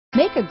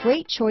Make a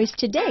great choice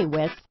today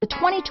with the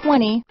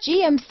 2020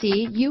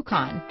 GMC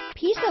Yukon.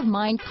 Peace of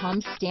mind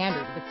comes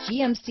standard with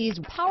GMC's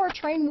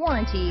powertrain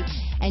warranty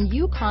and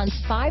Yukon's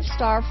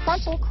 5-star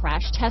frontal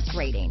crash test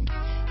rating.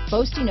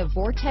 Boasting a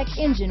Vortec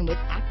engine with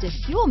active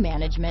fuel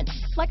management,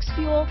 flex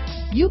fuel,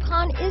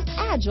 Yukon is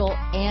agile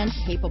and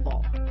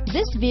capable.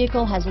 This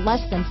vehicle has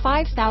less than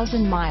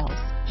 5,000 miles.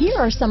 Here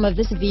are some of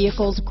this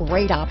vehicle's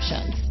great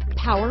options: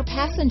 power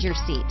passenger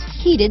seat,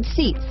 heated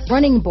seats,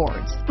 running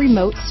boards,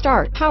 remote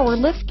start, power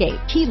liftgate,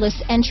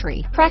 keyless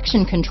entry,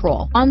 traction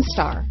control,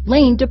 OnStar,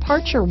 lane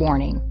departure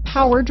warning,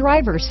 power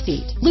driver's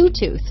seat,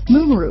 Bluetooth,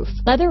 moonroof,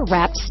 leather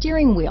wrapped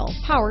steering wheel,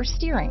 power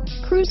steering,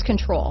 cruise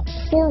control,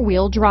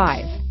 4-wheel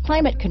drive,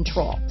 climate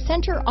control,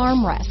 center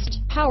armrest,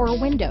 power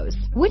windows.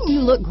 Wouldn't you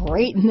look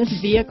great in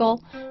this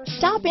vehicle?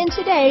 Stop in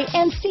today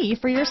and see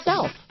for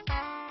yourself.